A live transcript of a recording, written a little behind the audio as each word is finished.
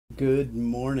Good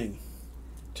morning.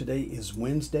 Today is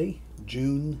Wednesday,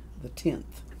 June the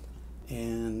 10th,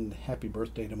 and happy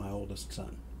birthday to my oldest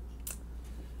son.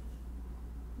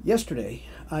 Yesterday,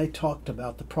 I talked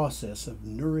about the process of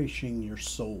nourishing your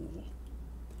soul.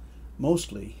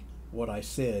 Mostly, what I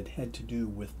said had to do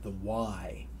with the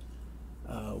why,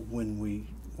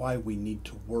 why we need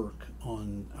to work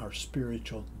on our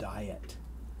spiritual diet.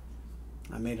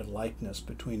 I made a likeness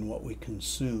between what we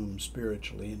consume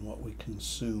spiritually and what we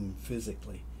consume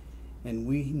physically. And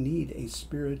we need a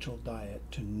spiritual diet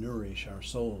to nourish our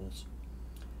souls.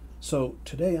 So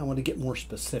today I want to get more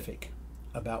specific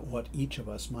about what each of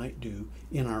us might do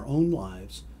in our own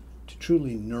lives to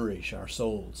truly nourish our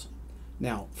souls.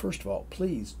 Now, first of all,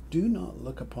 please do not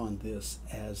look upon this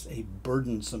as a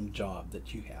burdensome job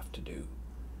that you have to do.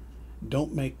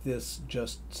 Don't make this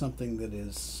just something that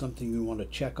is something you want to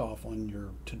check off on your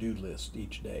to-do list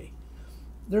each day.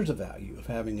 There's a value of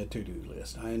having a to-do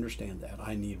list. I understand that.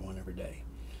 I need one every day.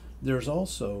 There's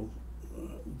also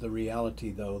the reality,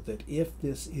 though, that if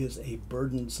this is a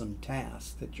burdensome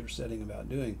task that you're setting about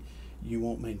doing, you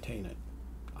won't maintain it.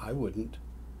 I wouldn't.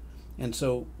 And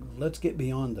so let's get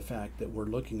beyond the fact that we're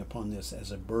looking upon this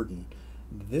as a burden.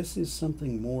 This is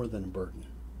something more than a burden.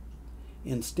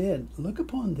 Instead, look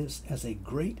upon this as a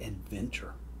great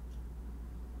adventure.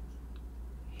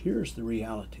 Here's the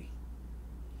reality.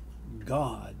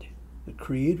 God, the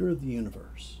creator of the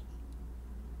universe,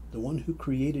 the one who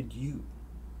created you,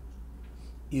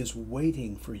 is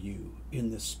waiting for you in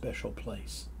this special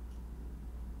place.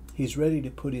 He's ready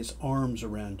to put his arms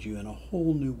around you in a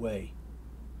whole new way.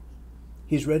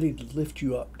 He's ready to lift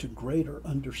you up to greater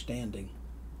understanding.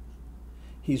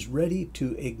 He's ready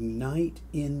to ignite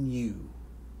in you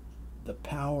the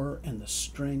power and the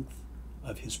strength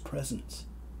of his presence.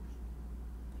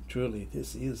 Truly,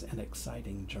 this is an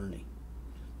exciting journey,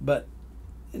 but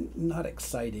not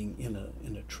exciting in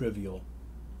a trivial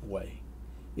way.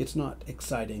 It's not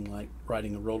exciting like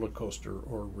riding a roller coaster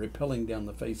or rappelling down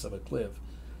the face of a cliff.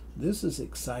 This is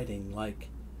exciting like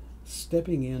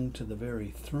stepping into the very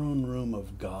throne room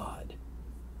of God,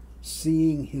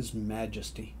 seeing his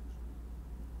majesty,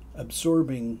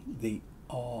 absorbing the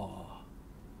awe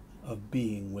of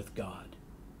being with God,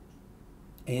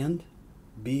 and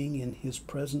being in his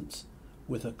presence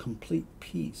with a complete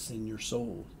peace in your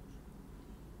soul.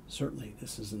 Certainly,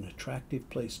 this is an attractive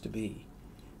place to be,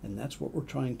 and that's what we're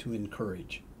trying to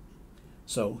encourage.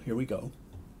 So, here we go.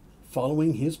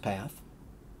 Following his path,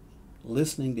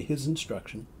 listening to his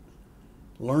instruction,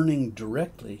 learning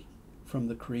directly from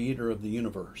the creator of the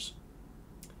universe.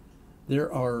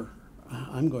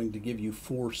 I'm going to give you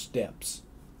 4 steps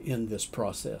in this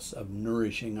process of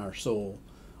nourishing our soul.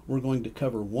 We're going to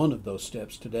cover one of those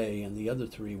steps today, and the other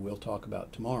 3 we'll talk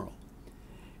about tomorrow.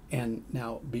 And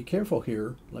now, be careful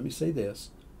here. Let me say this.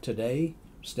 Today,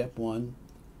 step 1,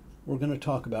 we're going to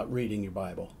talk about reading your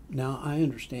Bible. Now, I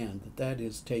understand that that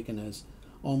is taken as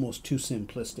almost too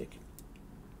simplistic.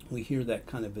 We hear that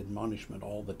kind of admonishment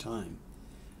all the time.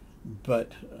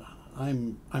 But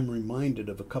I'm reminded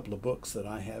of a couple of books that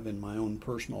I have in my own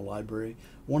personal library.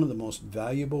 One of the most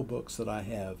valuable books that I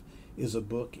have is a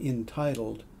book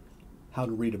entitled How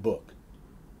to Read a Book.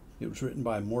 It was written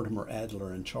by Mortimer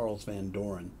Adler and Charles Van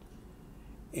Doren.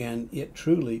 And it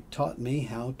truly taught me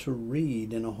how to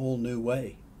read in a whole new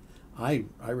way. I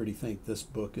really think this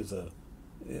book is a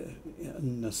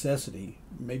necessity,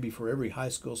 maybe for every high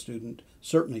school student,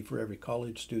 certainly for every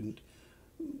college student,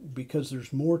 because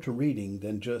there's more to reading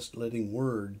than just letting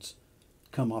words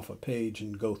come off a page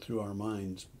and go through our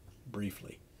minds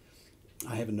briefly.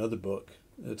 I have another book.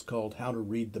 It's called How to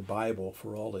Read the Bible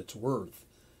for All It's Worth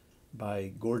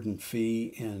by Gordon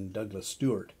Fee and Douglas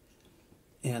Stewart.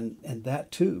 And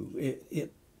that too,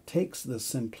 it takes the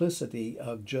simplicity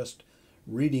of just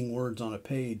reading words on a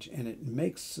page, and it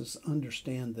makes us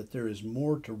understand that there is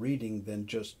more to reading than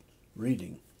just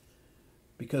reading.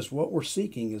 Because what we're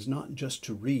seeking is not just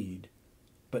to read,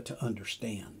 but to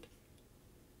understand.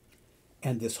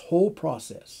 And this whole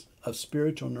process of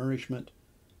spiritual nourishment,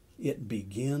 it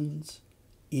begins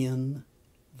in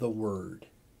the Word.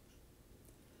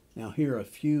 Now, here are a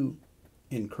few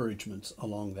encouragements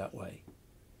along that way.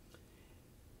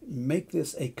 Make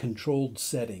this a controlled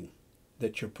setting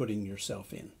that you're putting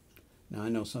yourself in. Now, I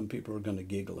know some people are going to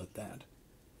giggle at that.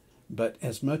 But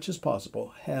as much as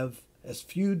possible, have as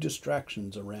few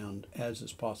distractions around as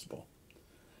is possible.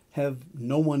 Have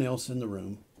no one else in the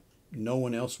room, no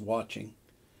one else watching.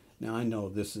 Now, I know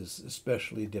this is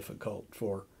especially difficult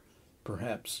for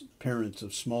perhaps parents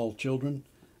of small children,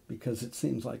 because it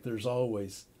seems like there's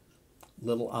always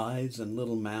little eyes and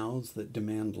little mouths that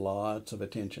demand lots of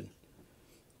attention.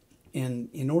 And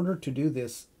in order to do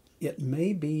this, It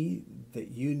may be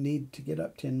that you need to get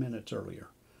up 10 minutes earlier,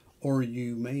 or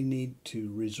you may need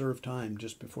to reserve time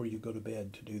just before you go to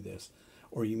bed to do this,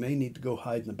 or you may need to go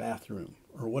hide in the bathroom,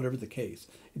 or whatever the case.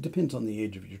 It depends on the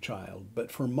age of your child,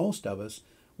 but for most of us,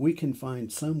 we can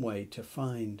find some way to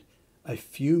find a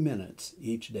few minutes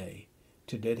each day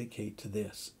to dedicate to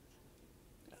this.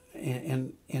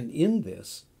 And in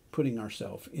this, putting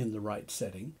ourselves in the right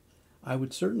setting, I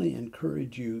would certainly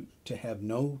encourage you to have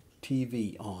no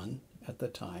TV on at the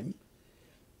time.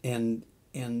 And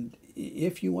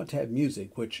if you want to have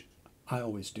music, which I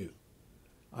always do,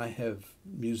 I have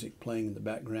music playing in the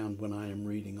background when I am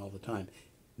reading all the time.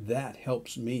 That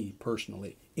helps me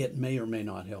personally. It may or may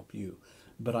not help you.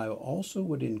 But I also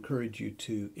would encourage you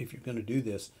to, if you're going to do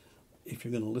this, if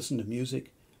you're going to listen to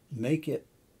music, make it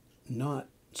not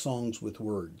songs with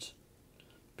words.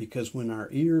 Because when our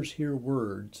ears hear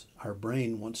words, our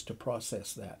brain wants to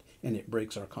process that, and it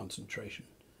breaks our concentration.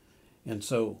 And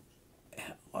so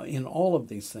in all of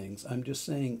these things, I'm just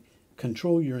saying,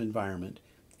 control your environment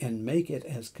and make it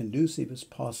as conducive as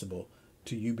possible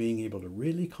to you being able to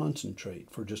really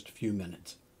concentrate for just a few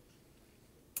minutes.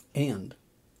 And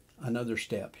another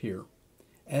step here,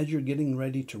 as you're getting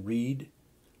ready to read,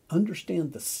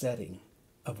 understand the setting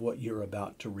of what you're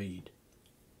about to read.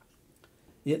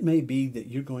 It may be that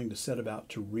you're going to set about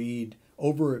to read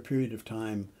over a period of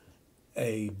time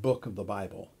a book of the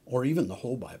Bible, or even the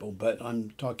whole Bible, but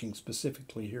I'm talking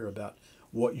specifically here about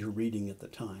what you're reading at the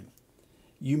time.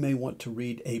 You may want to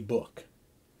read a book,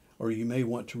 or you may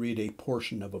want to read a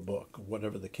portion of a book,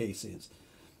 whatever the case is.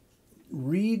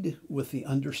 Read with the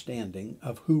understanding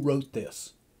of who wrote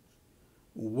this.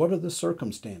 What are the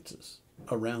circumstances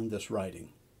around this writing?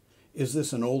 Is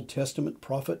this an Old Testament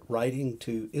prophet writing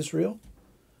to Israel?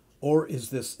 Or is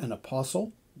this an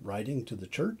apostle writing to the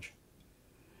church?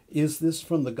 Is this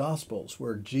from the Gospels,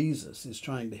 where Jesus is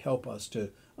trying to help us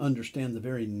to understand the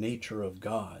very nature of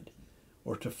God,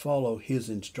 or to follow his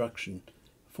instruction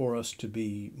for us to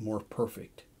be more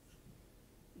perfect?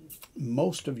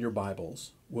 Most of your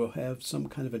Bibles will have some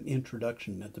kind of an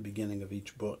introduction at the beginning of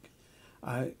each book.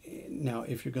 Now,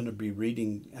 if you're going to be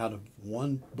reading out of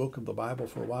one book of the Bible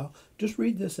for a while, just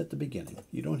read this at the beginning.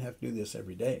 You don't have to do this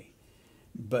every day.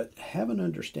 But have an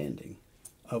understanding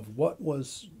of what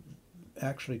was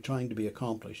actually trying to be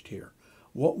accomplished here.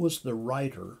 What was the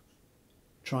writer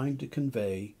trying to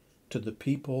convey to the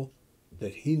people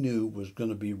that he knew was going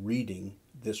to be reading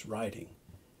this writing?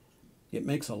 It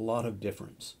makes a lot of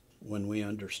difference when we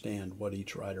understand what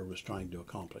each writer was trying to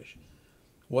accomplish.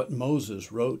 What Moses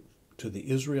wrote to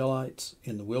the Israelites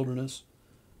in the wilderness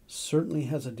certainly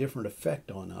has a different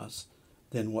effect on us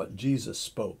than what Jesus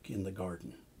spoke in the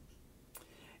garden.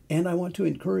 And I want to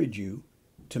encourage you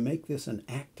to make this an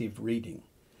active reading.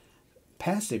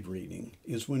 Passive reading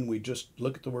is when we just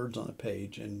look at the words on a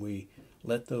page and we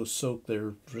let those soak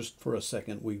there just for a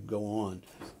second, we go on.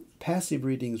 Passive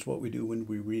reading is what we do when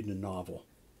we read a novel,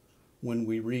 when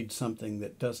we read something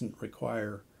that doesn't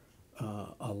require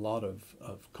a lot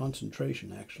of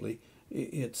concentration, actually.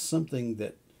 It's something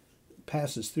that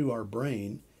passes through our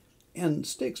brain and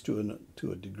sticks to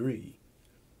a degree.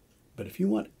 But if you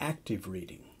want active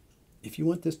reading, if you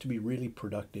want this to be really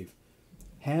productive,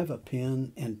 have a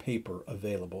pen and paper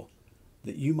available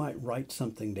that you might write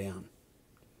something down.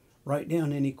 Write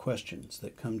down any questions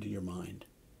that come to your mind.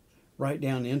 Write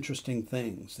down interesting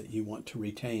things that you want to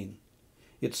retain.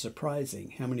 It's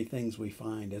surprising how many things we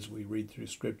find as we read through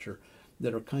Scripture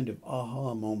that are kind of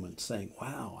aha moments, saying,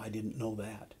 wow, I didn't know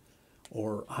that.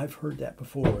 Or I've heard that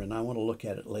before and I want to look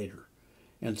at it later.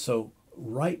 And so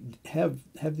have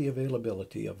the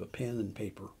availability of a pen and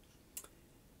paper.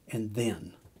 And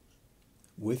then,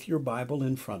 with your Bible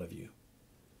in front of you,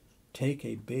 take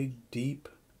a big, deep,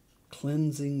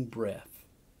 cleansing breath.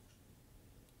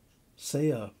 Say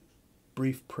a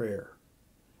brief prayer,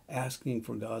 asking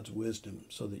for God's wisdom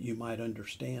so that you might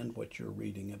understand what you're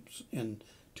reading and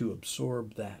to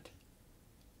absorb that.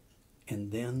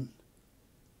 And then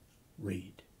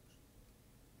read.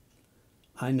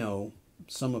 I know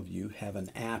some of you have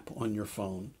an app on your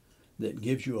phone that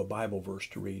gives you a Bible verse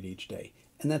to read each day.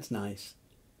 And that's nice,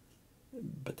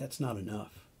 but that's not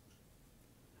enough.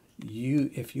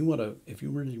 If you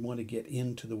really want to get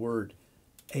into the Word,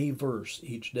 a verse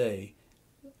each day,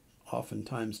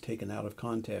 oftentimes taken out of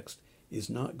context, is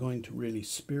not going to really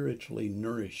spiritually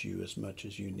nourish you as much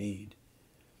as you need.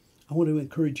 I want to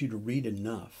encourage you to read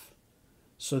enough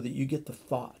so that you get the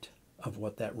thought of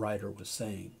what that writer was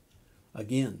saying.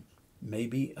 Again,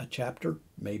 maybe a chapter,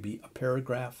 maybe a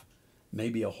paragraph,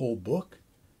 maybe a whole book.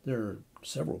 There are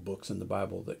several books in the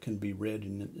Bible that can be read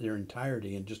in their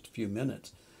entirety in just a few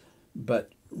minutes.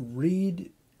 But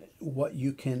read what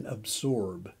you can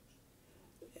absorb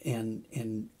and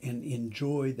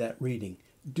enjoy that reading.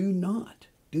 Do not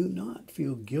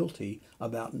feel guilty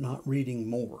about not reading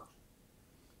more.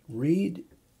 Read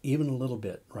even a little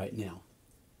bit right now.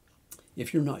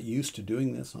 If you're not used to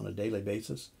doing this on a daily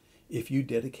basis, if you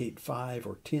dedicate 5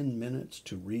 or 10 minutes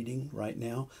to reading right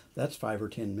now, that's 5 or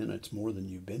 10 minutes more than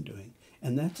you've been doing.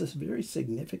 And that's a very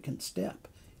significant step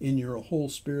in your whole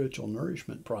spiritual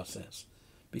nourishment process,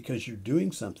 because you're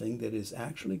doing something that is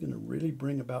actually going to really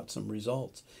bring about some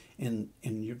results. And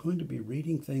you're going to be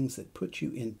reading things that put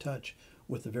you in touch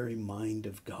with the very mind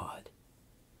of God.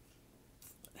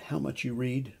 How much you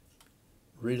read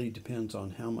really depends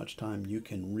on how much time you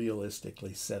can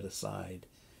realistically set aside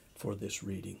for this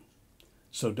reading.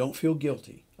 So don't feel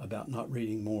guilty about not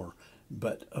reading more,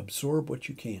 but absorb what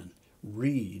you can.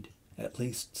 Read at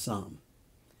least some,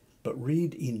 but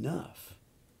read enough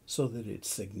so that it's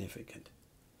significant.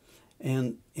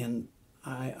 And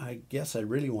I guess I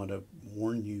really want to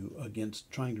warn you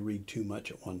against trying to read too much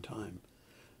at one time.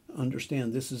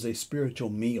 Understand, this is a spiritual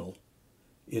meal.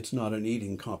 It's not an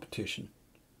eating competition.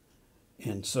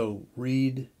 And so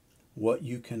read what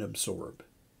you can absorb,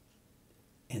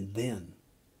 and then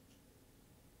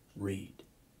read.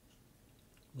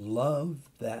 Love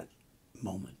that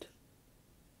moment.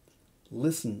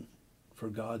 Listen for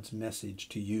God's message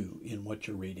to you in what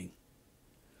you're reading.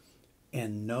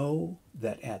 And know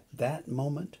that at that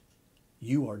moment,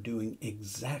 you are doing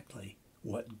exactly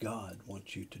what God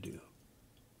wants you to do.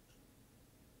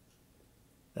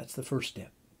 That's the first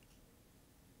step.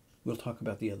 We'll talk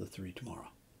about the other 3 tomorrow.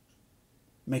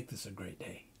 Make this a great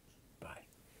day.